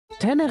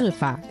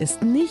Teneriffa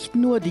ist nicht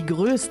nur die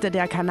größte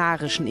der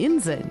Kanarischen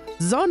Inseln,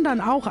 sondern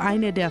auch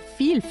eine der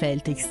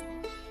vielfältigsten.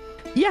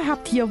 Ihr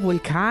habt hier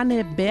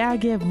Vulkane,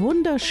 Berge,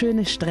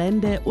 wunderschöne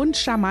Strände und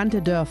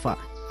charmante Dörfer.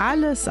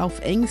 Alles auf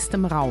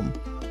engstem Raum.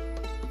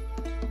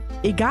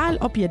 Egal,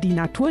 ob ihr die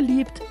Natur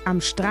liebt,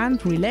 am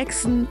Strand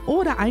relaxen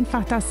oder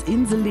einfach das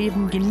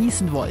Inselleben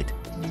genießen wollt.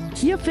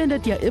 Hier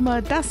findet ihr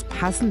immer das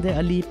passende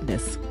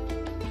Erlebnis.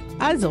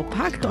 Also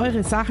packt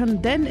eure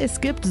Sachen, denn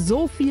es gibt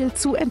so viel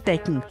zu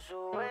entdecken.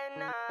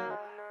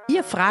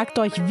 Ihr fragt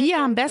euch, wie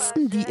ihr am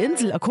besten die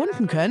Insel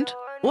erkunden könnt?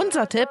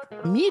 Unser Tipp: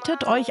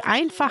 mietet euch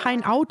einfach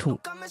ein Auto.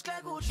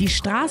 Die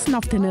Straßen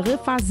auf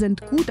Teneriffa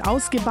sind gut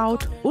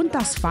ausgebaut und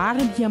das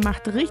Fahren hier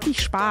macht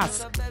richtig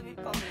Spaß.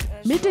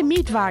 Mit dem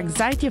Mietwagen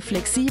seid ihr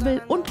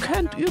flexibel und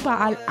könnt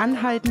überall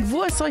anhalten,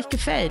 wo es euch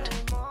gefällt.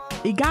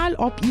 Egal,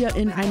 ob ihr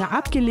in einer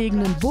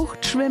abgelegenen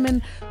Bucht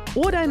schwimmen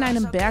oder in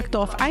einem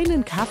Bergdorf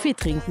einen Kaffee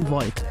trinken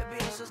wollt.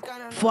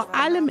 Vor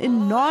allem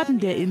im Norden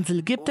der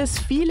Insel gibt es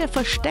viele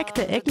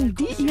versteckte Ecken,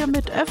 die ihr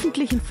mit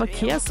öffentlichen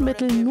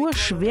Verkehrsmitteln nur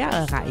schwer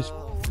erreicht.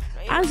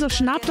 Also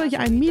schnappt euch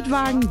einen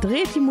Mietwagen,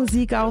 dreht die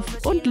Musik auf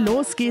und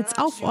los geht's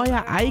auf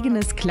euer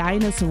eigenes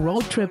kleines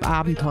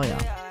Roadtrip-Abenteuer.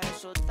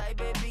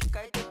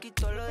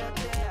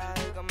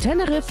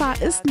 Teneriffa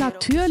ist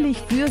natürlich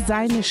für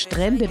seine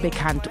Strände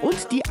bekannt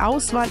und die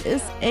Auswahl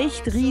ist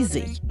echt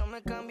riesig.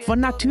 Von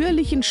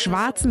natürlichen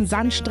schwarzen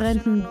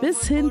Sandstränden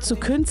bis hin zu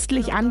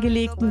künstlich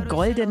angelegten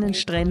goldenen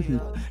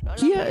Stränden.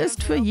 Hier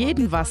ist für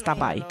jeden was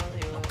dabei.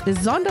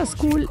 Besonders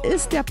cool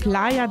ist der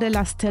Playa de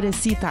las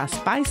Teresitas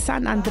bei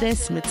San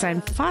Andrés mit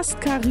seinem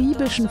fast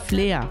karibischen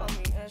Flair.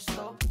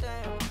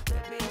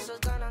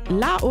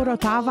 La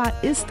Orotava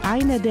ist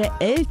eine der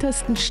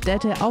ältesten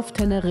Städte auf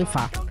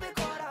Teneriffa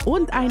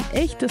und ein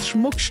echtes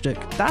Schmuckstück,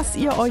 das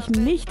ihr euch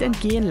nicht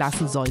entgehen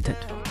lassen solltet.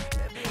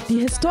 Die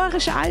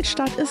historische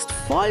Altstadt ist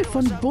voll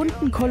von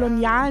bunten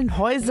kolonialen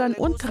Häusern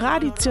und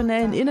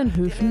traditionellen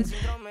Innenhöfen,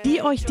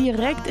 die euch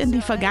direkt in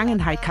die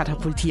Vergangenheit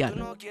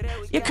katapultieren.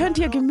 Ihr könnt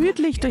hier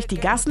gemütlich durch die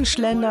Gassen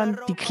schlendern,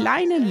 die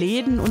kleinen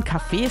Läden und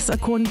Cafés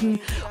erkunden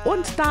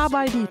und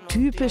dabei die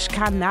typisch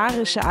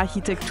kanarische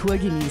Architektur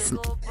genießen.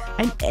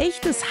 Ein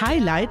echtes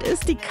Highlight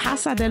ist die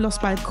Casa de los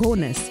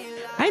Balcones,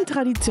 ein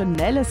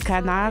traditionelles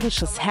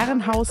kanarisches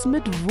Herrenhaus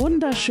mit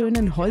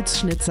wunderschönen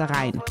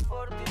Holzschnitzereien.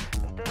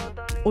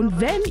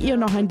 Und wenn ihr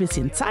noch ein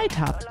bisschen Zeit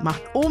habt,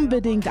 macht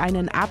unbedingt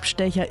einen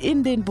Abstecher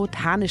in den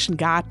Botanischen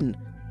Garten.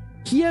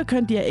 Hier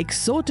könnt ihr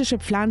exotische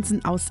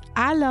Pflanzen aus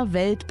aller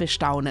Welt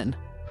bestaunen.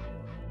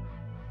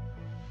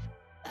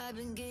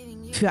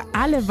 Für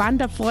alle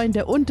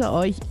Wanderfreunde unter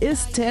euch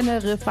ist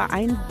Teneriffa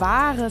ein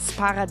wahres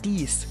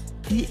Paradies.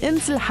 Die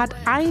Insel hat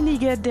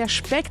einige der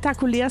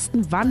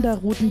spektakulärsten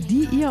Wanderrouten,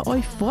 die ihr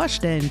euch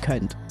vorstellen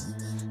könnt.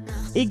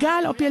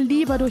 Egal, ob ihr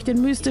lieber durch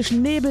den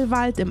mystischen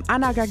Nebelwald im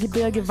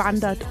Anaga-Gebirge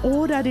wandert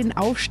oder den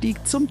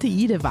Aufstieg zum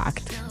Teide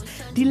wagt.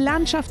 Die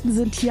Landschaften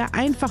sind hier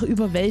einfach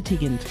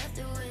überwältigend.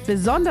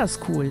 Besonders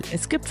cool,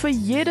 es gibt für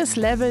jedes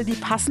Level die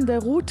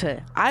passende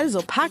Route.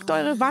 Also packt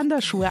eure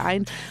Wanderschuhe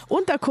ein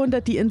und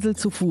erkundet die Insel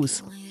zu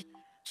Fuß.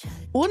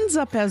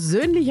 Unser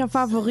persönlicher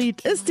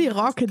Favorit ist die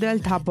Rocca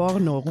del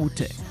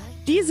Taborno-Route.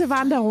 Diese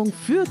Wanderung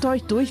führt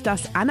euch durch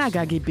das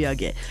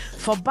Anaga-Gebirge,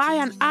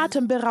 vorbei an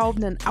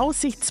atemberaubenden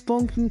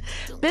Aussichtspunkten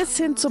bis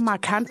hin zum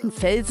markanten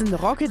Felsen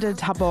Rocca del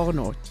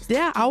Taborno,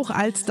 der auch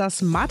als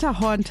das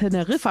Matterhorn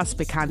Teneriffas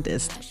bekannt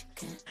ist.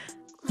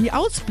 Die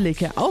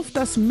Ausblicke auf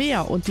das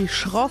Meer und die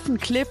schroffen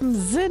Klippen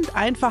sind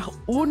einfach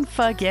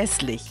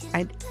unvergesslich.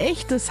 Ein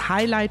echtes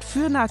Highlight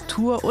für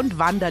Natur- und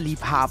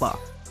Wanderliebhaber.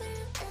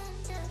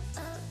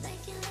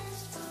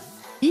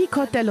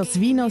 Icod de los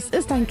Vinos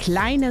ist ein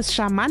kleines,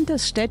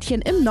 charmantes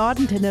Städtchen im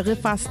Norden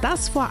Teneriffas,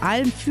 das vor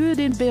allem für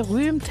den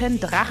berühmten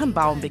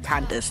Drachenbaum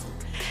bekannt ist.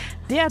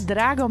 Der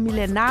Drago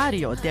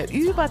Millenario, der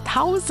über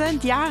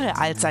 1000 Jahre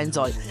alt sein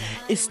soll,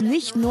 ist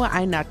nicht nur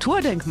ein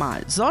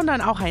Naturdenkmal,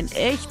 sondern auch ein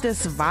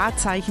echtes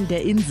Wahrzeichen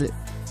der Insel.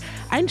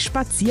 Ein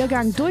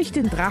Spaziergang durch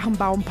den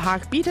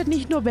Drachenbaumpark bietet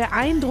nicht nur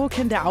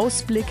beeindruckende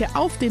Ausblicke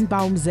auf den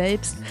Baum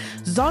selbst,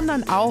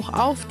 sondern auch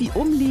auf die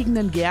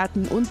umliegenden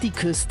Gärten und die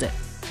Küste.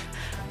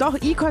 Doch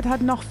Icod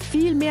hat noch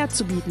viel mehr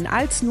zu bieten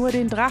als nur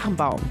den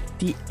Drachenbaum.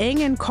 Die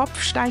engen,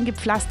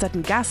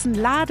 kopfsteingepflasterten Gassen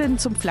laden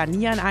zum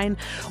Flanieren ein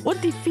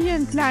und die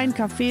vielen kleinen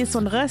Cafés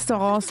und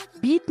Restaurants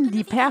bieten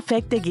die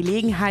perfekte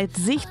Gelegenheit,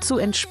 sich zu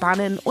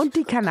entspannen und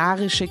die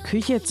kanarische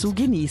Küche zu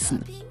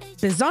genießen.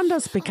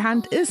 Besonders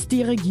bekannt ist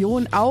die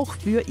Region auch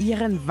für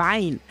ihren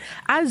Wein.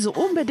 Also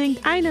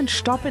unbedingt einen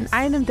Stopp in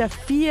einem der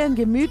vielen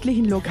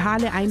gemütlichen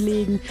Lokale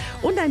einlegen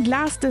und ein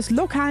Glas des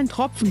lokalen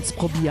Tropfens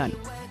probieren.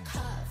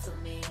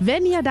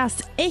 Wenn ihr das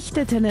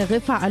echte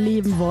Teneriffa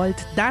erleben wollt,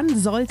 dann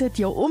solltet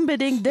ihr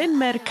unbedingt den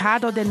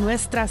Mercado de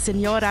Nuestra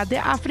Señora de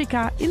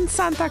Africa in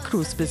Santa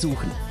Cruz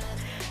besuchen.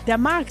 Der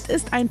Markt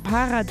ist ein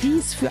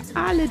Paradies für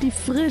alle, die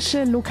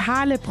frische,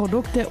 lokale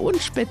Produkte und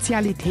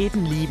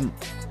Spezialitäten lieben.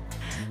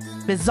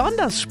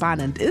 Besonders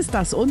spannend ist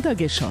das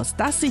Untergeschoss,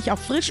 das sich auf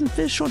frischen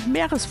Fisch und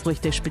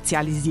Meeresfrüchte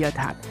spezialisiert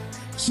hat.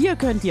 Hier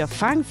könnt ihr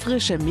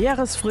fangfrische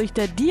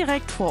Meeresfrüchte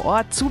direkt vor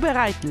Ort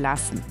zubereiten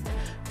lassen.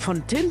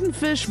 Von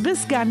Tintenfisch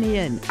bis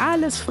Garnelen,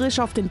 alles frisch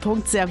auf den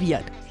Punkt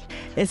serviert.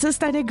 Es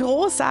ist eine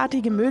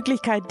großartige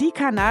Möglichkeit, die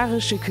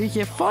kanarische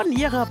Küche von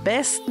ihrer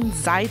besten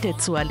Seite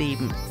zu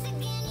erleben.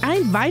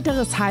 Ein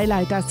weiteres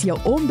Highlight, das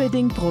ihr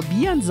unbedingt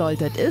probieren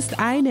solltet, ist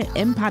eine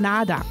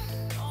Empanada.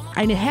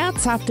 Eine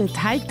herzhafte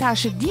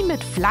Teigtasche, die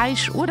mit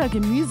Fleisch oder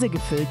Gemüse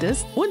gefüllt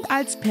ist und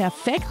als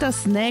perfekter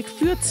Snack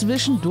für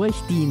zwischendurch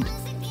dient.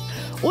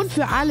 Und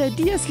für alle,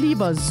 die es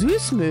lieber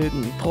süß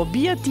mögen,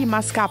 probiert die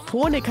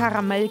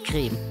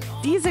Mascarpone-Karamellcreme.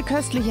 Diese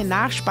köstliche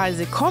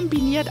Nachspeise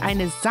kombiniert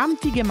eine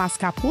samtige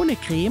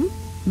Mascarpone-Creme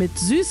mit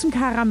süßem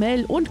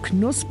Karamell und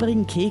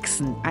knusprigen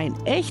Keksen. Ein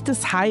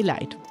echtes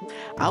Highlight.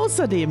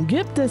 Außerdem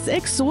gibt es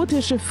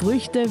exotische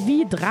Früchte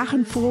wie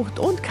Drachenfrucht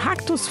und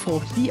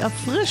Kaktusfrucht, die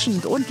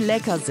erfrischend und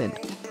lecker sind.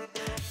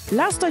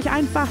 Lasst euch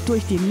einfach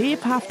durch die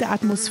lebhafte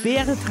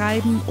Atmosphäre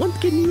treiben und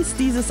genießt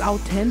dieses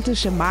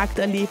authentische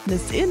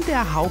Markterlebnis in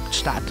der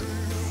Hauptstadt.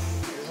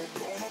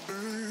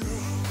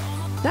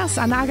 Das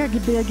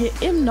Anaga-Gebirge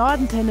im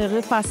Norden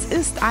Teneriffas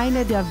ist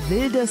einer der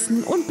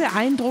wildesten und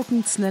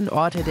beeindruckendsten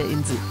Orte der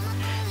Insel.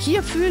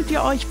 Hier fühlt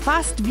ihr euch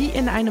fast wie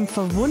in einem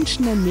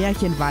verwunschenen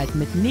Märchenwald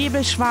mit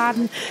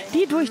Nebelschwaden,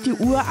 die durch die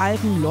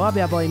uralten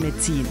Lorbeerbäume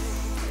ziehen.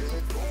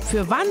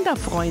 Für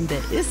Wanderfreunde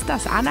ist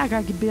das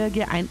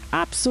Anaga-Gebirge ein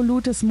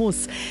absolutes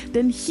Muss,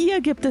 denn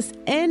hier gibt es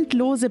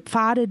endlose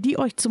Pfade, die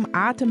euch zum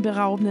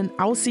atemberaubenden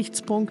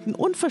Aussichtspunkten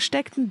und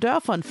versteckten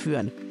Dörfern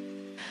führen.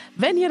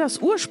 Wenn ihr das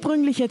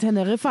ursprüngliche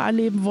Teneriffa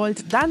erleben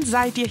wollt, dann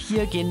seid ihr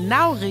hier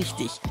genau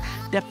richtig.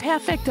 Der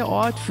perfekte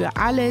Ort für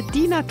alle,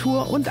 die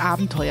Natur und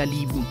Abenteuer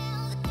lieben.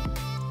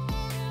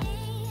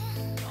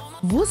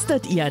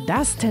 Wusstet ihr,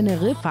 dass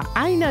Teneriffa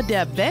einer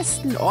der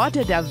besten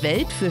Orte der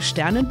Welt für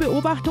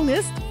Sternenbeobachtung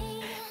ist?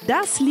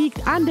 Das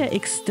liegt an der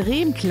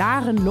extrem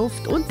klaren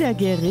Luft und der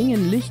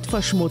geringen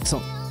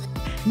Lichtverschmutzung.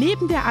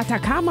 Neben der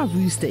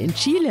Atacama-Wüste in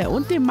Chile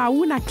und dem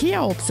Mauna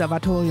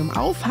Kea-Observatorium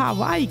auf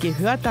Hawaii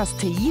gehört das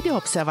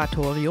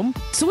Teide-Observatorium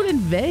zu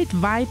den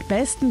weltweit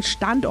besten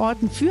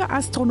Standorten für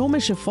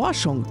astronomische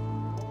Forschung.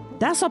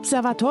 Das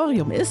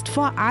Observatorium ist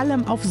vor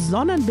allem auf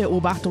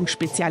Sonnenbeobachtung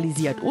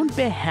spezialisiert und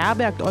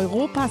beherbergt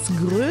Europas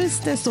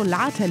größte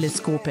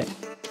Solarteleskope.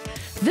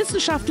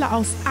 Wissenschaftler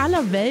aus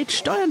aller Welt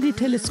steuern die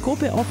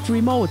Teleskope oft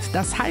remote,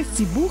 das heißt,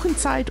 sie buchen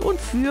Zeit und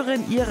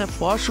führen ihre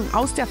Forschung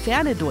aus der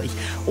Ferne durch,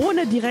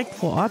 ohne direkt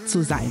vor Ort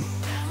zu sein.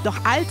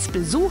 Doch als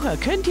Besucher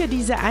könnt ihr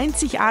diese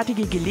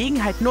einzigartige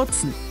Gelegenheit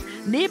nutzen.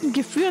 Neben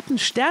geführten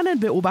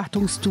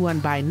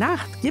Sternenbeobachtungstouren bei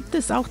Nacht gibt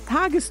es auch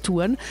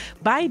Tagestouren,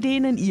 bei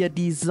denen ihr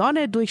die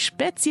Sonne durch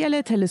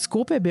spezielle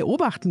Teleskope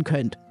beobachten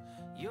könnt.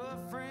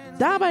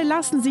 Dabei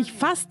lassen sich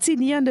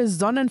faszinierende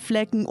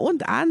Sonnenflecken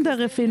und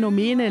andere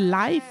Phänomene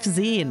live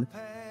sehen.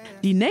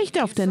 Die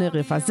Nächte auf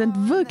Teneriffa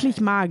sind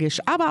wirklich magisch,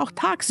 aber auch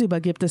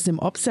tagsüber gibt es im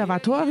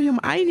Observatorium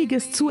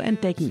einiges zu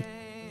entdecken.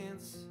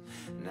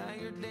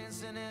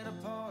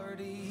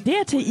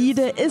 Der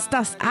Teide ist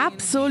das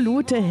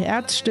absolute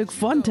Herzstück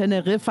von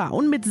Teneriffa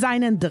und mit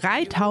seinen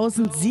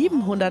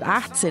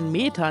 3718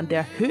 Metern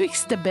der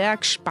höchste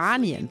Berg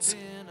Spaniens.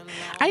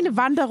 Eine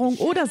Wanderung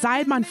oder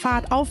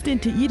Seilbahnfahrt auf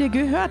den Teide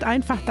gehört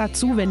einfach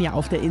dazu, wenn ihr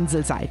auf der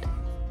Insel seid.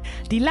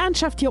 Die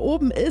Landschaft hier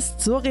oben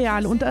ist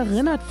surreal und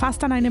erinnert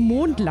fast an eine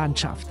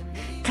Mondlandschaft.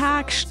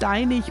 Karg,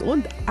 steinig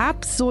und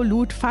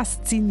absolut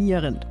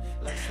faszinierend.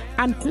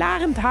 An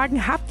klaren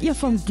Tagen habt ihr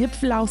vom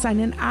Gipfel aus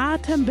einen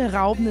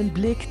atemberaubenden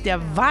Blick, der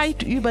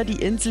weit über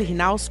die Insel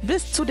hinaus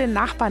bis zu den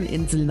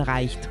Nachbarninseln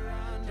reicht.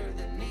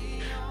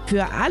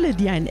 Für alle,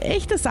 die ein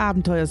echtes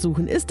Abenteuer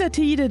suchen, ist der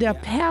Teide der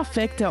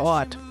perfekte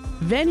Ort.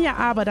 Wenn ihr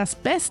aber das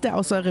Beste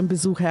aus eurem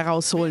Besuch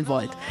herausholen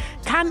wollt,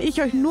 kann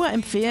ich euch nur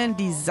empfehlen,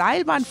 die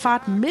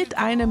Seilbahnfahrt mit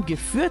einem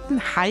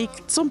geführten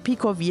Hike zum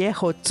Pico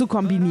Viejo zu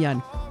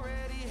kombinieren.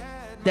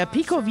 Der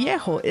Pico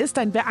Viejo ist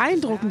ein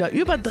beeindruckender,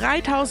 über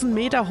 3000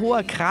 Meter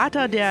hoher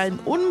Krater, der in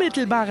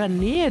unmittelbarer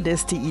Nähe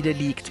des Teide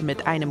liegt.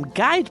 Mit einem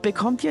Guide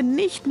bekommt ihr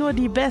nicht nur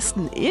die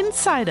besten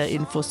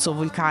Insider-Infos zur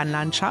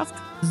Vulkanlandschaft,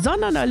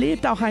 sondern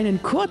erlebt auch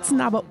einen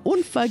kurzen, aber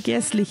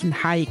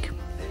unvergesslichen Hike.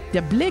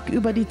 Der Blick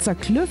über die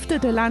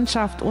zerklüftete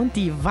Landschaft und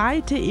die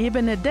weite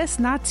Ebene des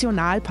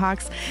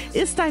Nationalparks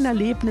ist ein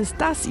Erlebnis,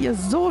 das ihr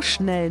so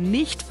schnell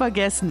nicht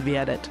vergessen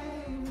werdet.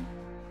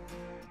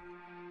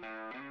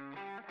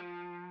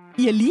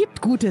 Ihr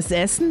liebt gutes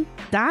Essen?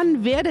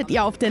 Dann werdet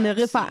ihr auf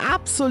Teneriffa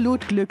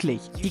absolut glücklich.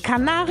 Die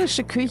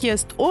kanarische Küche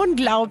ist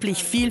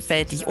unglaublich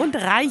vielfältig und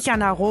reich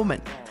an Aromen.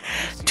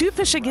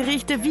 Typische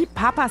Gerichte wie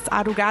Papas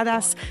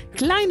Arrugadas,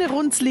 kleine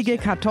runzlige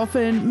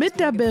Kartoffeln mit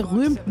der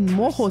berühmten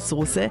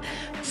Mojo-Soße,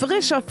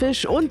 frischer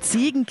Fisch und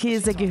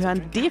Ziegenkäse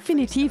gehören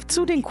definitiv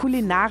zu den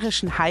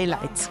kulinarischen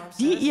Highlights,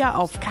 die ihr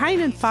auf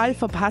keinen Fall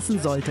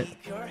verpassen solltet.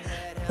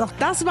 Doch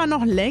das war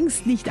noch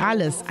längst nicht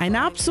alles. Ein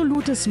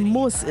absolutes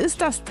Muss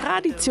ist das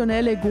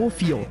traditionelle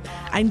Gofio,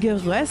 ein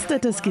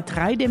geröstetes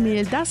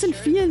Getreidemehl, das in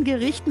vielen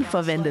Gerichten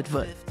verwendet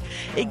wird.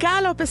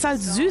 Egal ob es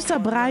als süßer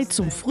Brei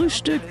zum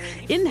Frühstück,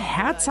 in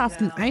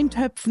herzhaften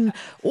Eintöpfen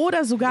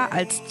oder sogar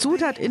als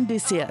Zutat in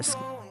Desserts.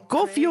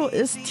 Gofio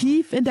ist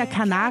tief in der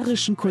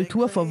kanarischen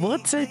Kultur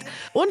verwurzelt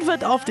und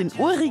wird auf den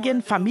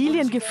urigen,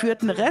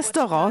 familiengeführten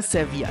Restaurants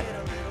serviert.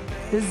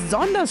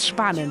 Besonders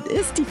spannend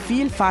ist die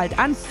Vielfalt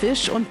an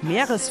Fisch- und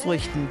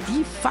Meeresfrüchten,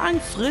 die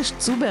fangfrisch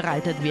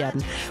zubereitet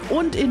werden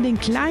und in den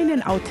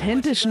kleinen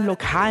authentischen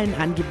Lokalen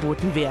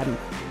angeboten werden.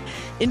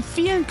 In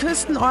vielen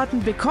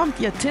Küstenorten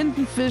bekommt ihr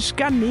Tintenfisch,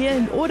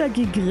 Garnelen oder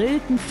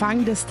gegrillten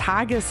Fang des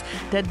Tages,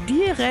 der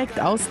direkt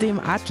aus dem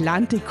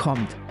Atlantik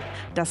kommt.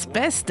 Das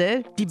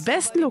Beste, die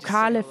besten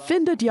Lokale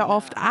findet ihr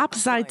oft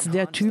abseits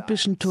der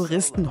typischen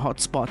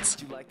Touristen-Hotspots.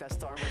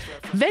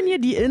 Wenn ihr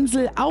die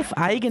Insel auf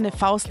eigene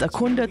Faust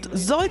erkundet,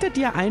 solltet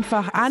ihr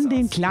einfach an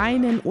den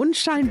kleinen,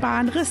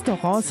 unscheinbaren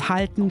Restaurants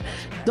halten.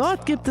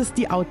 Dort gibt es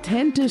die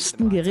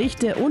authentischsten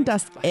Gerichte und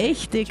das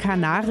echte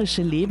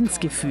kanarische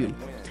Lebensgefühl.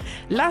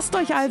 Lasst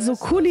euch also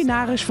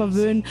kulinarisch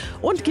verwöhnen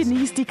und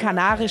genießt die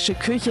kanarische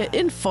Küche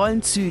in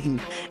vollen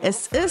Zügen.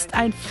 Es ist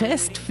ein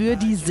Fest für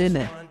die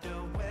Sinne.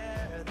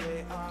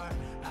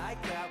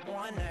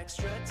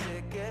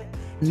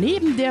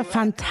 Neben der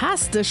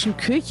fantastischen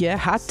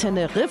Küche hat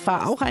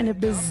Teneriffa auch eine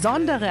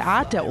besondere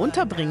Art der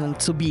Unterbringung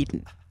zu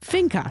bieten: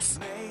 Fincas.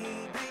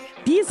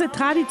 Diese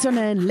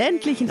traditionellen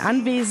ländlichen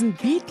Anwesen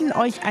bieten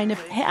euch eine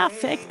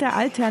perfekte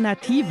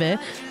Alternative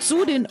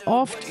zu den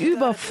oft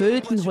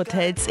überfüllten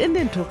Hotels in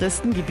den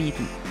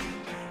Touristengebieten.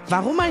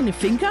 Warum eine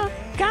Finca?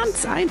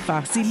 Ganz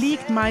einfach, sie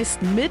liegt meist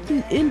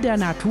mitten in der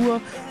Natur,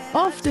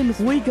 oft in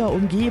ruhiger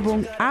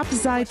Umgebung,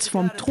 abseits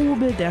vom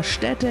Trubel der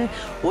Städte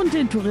und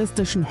den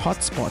touristischen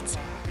Hotspots.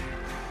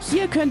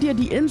 Hier könnt ihr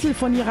die Insel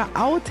von ihrer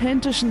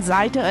authentischen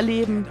Seite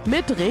erleben,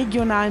 mit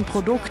regionalen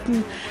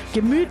Produkten,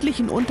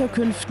 gemütlichen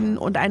Unterkünften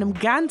und einem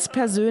ganz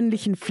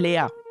persönlichen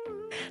Flair.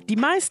 Die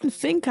meisten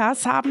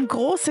Fincas haben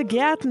große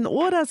Gärten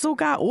oder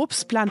sogar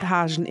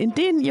Obstplantagen, in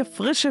denen ihr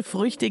frische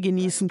Früchte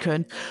genießen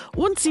könnt,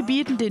 und sie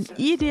bieten den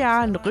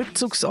idealen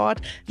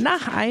Rückzugsort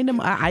nach einem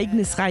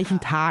ereignisreichen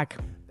Tag.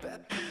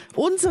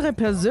 Unsere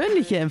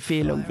persönliche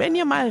Empfehlung, wenn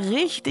ihr mal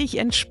richtig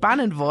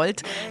entspannen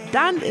wollt,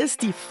 dann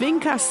ist die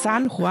Finca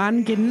San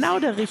Juan genau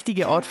der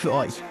richtige Ort für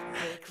euch.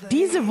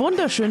 Diese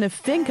wunderschöne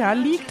Finca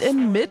liegt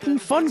inmitten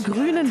von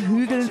grünen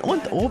Hügeln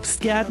und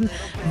Obstgärten,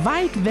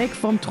 weit weg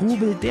vom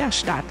Trubel der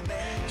Stadt.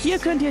 Hier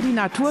könnt ihr die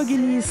Natur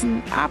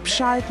genießen,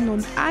 abschalten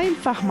und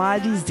einfach mal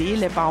die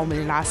Seele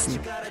baumeln lassen,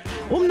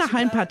 um nach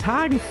ein paar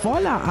Tagen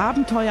voller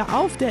Abenteuer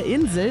auf der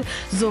Insel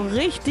so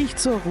richtig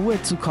zur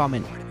Ruhe zu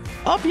kommen.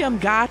 Ob ihr im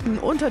Garten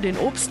unter den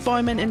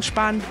Obstbäumen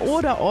entspannt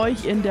oder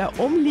euch in der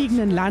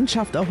umliegenden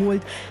Landschaft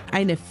erholt,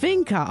 eine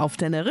Finca auf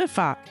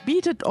Teneriffa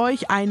bietet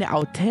euch eine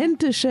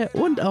authentische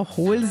und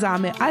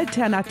erholsame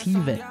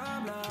Alternative.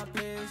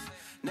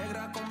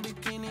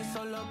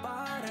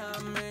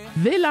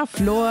 Villa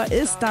Flor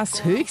ist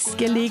das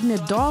höchstgelegene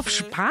Dorf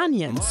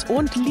Spaniens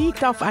und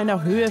liegt auf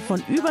einer Höhe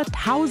von über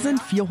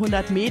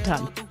 1400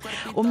 Metern.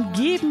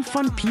 Umgeben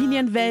von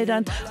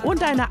Pinienwäldern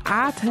und einer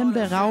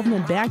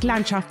atemberaubenden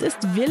Berglandschaft ist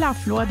Villa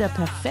Flor der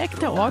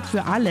perfekte Ort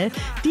für alle,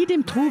 die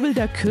dem Trubel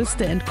der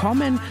Küste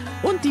entkommen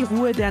und die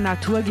Ruhe der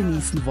Natur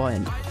genießen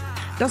wollen.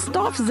 Das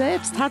Dorf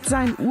selbst hat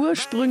seinen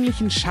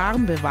ursprünglichen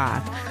Charme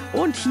bewahrt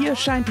und hier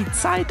scheint die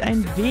Zeit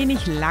ein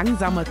wenig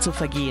langsamer zu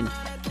vergehen.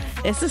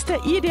 Es ist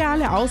der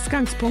ideale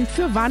Ausgangspunkt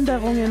für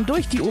Wanderungen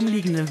durch die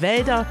umliegenden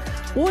Wälder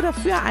oder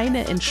für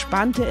eine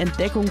entspannte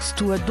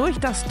Entdeckungstour durch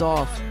das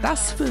Dorf,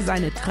 das für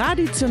seine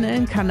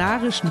traditionellen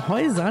kanarischen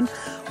Häusern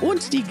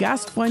und die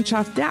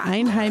Gastfreundschaft der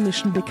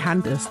Einheimischen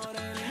bekannt ist.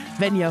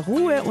 Wenn ihr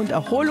Ruhe und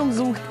Erholung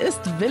sucht,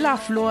 ist Villa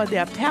Flor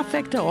der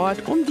perfekte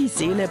Ort, um die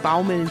Seele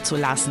baumeln zu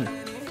lassen.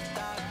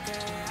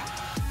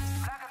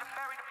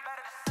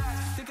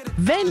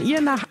 Wenn ihr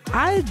nach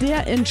all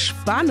der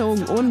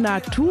Entspannung und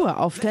Natur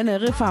auf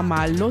Teneriffa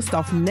mal Lust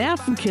auf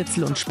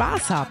Nervenkitzel und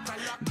Spaß habt,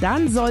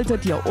 dann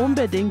solltet ihr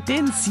unbedingt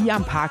den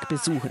Siam Park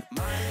besuchen.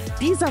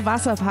 Dieser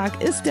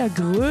Wasserpark ist der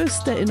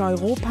größte in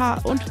Europa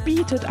und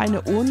bietet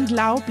eine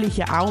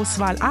unglaubliche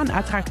Auswahl an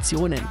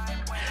Attraktionen.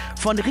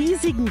 Von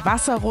riesigen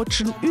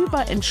Wasserrutschen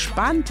über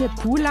entspannte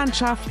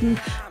Poollandschaften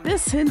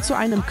bis hin zu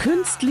einem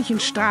künstlichen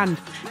Strand.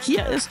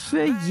 Hier ist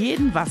für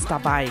jeden was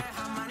dabei.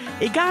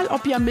 Egal,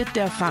 ob ihr mit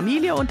der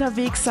Familie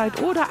unterwegs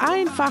seid oder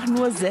einfach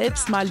nur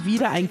selbst mal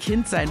wieder ein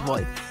Kind sein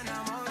wollt.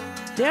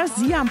 Der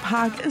Siam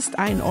Park ist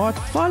ein Ort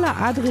voller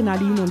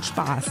Adrenalin und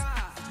Spaß.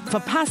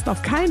 Verpasst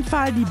auf keinen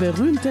Fall die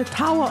berühmte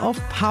Tower of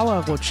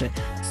Power Rutsche.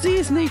 Sie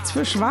ist nichts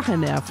für schwache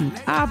Nerven,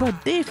 aber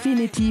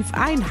definitiv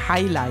ein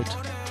Highlight.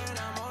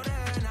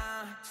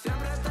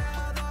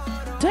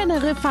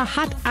 Teneriffa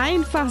hat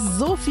einfach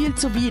so viel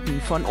zu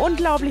bieten, von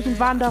unglaublichen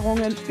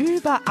Wanderungen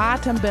über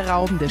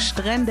atemberaubende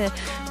Strände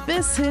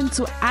bis hin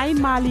zu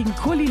einmaligen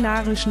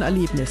kulinarischen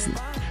Erlebnissen.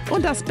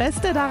 Und das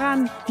Beste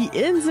daran, die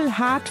Insel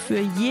hat für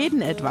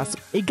jeden etwas,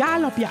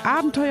 egal ob ihr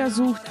Abenteuer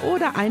sucht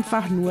oder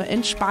einfach nur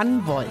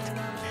entspannen wollt.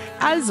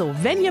 Also,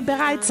 wenn ihr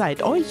bereit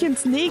seid, euch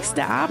ins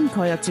nächste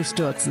Abenteuer zu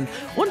stürzen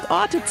und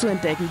Orte zu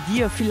entdecken, die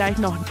ihr vielleicht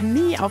noch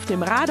nie auf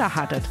dem Radar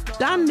hattet,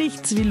 dann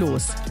nichts wie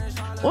los.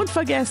 Und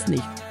vergesst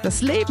nicht,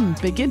 das Leben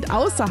beginnt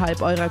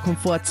außerhalb eurer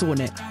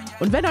Komfortzone.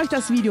 Und wenn euch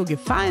das Video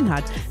gefallen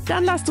hat,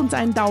 dann lasst uns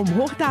einen Daumen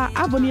hoch da,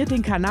 abonniert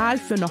den Kanal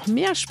für noch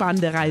mehr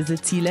spannende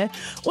Reiseziele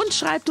und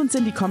schreibt uns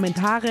in die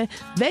Kommentare,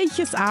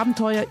 welches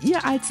Abenteuer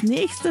ihr als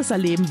nächstes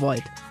erleben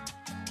wollt.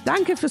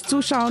 Danke fürs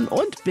Zuschauen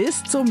und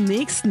bis zum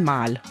nächsten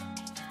Mal.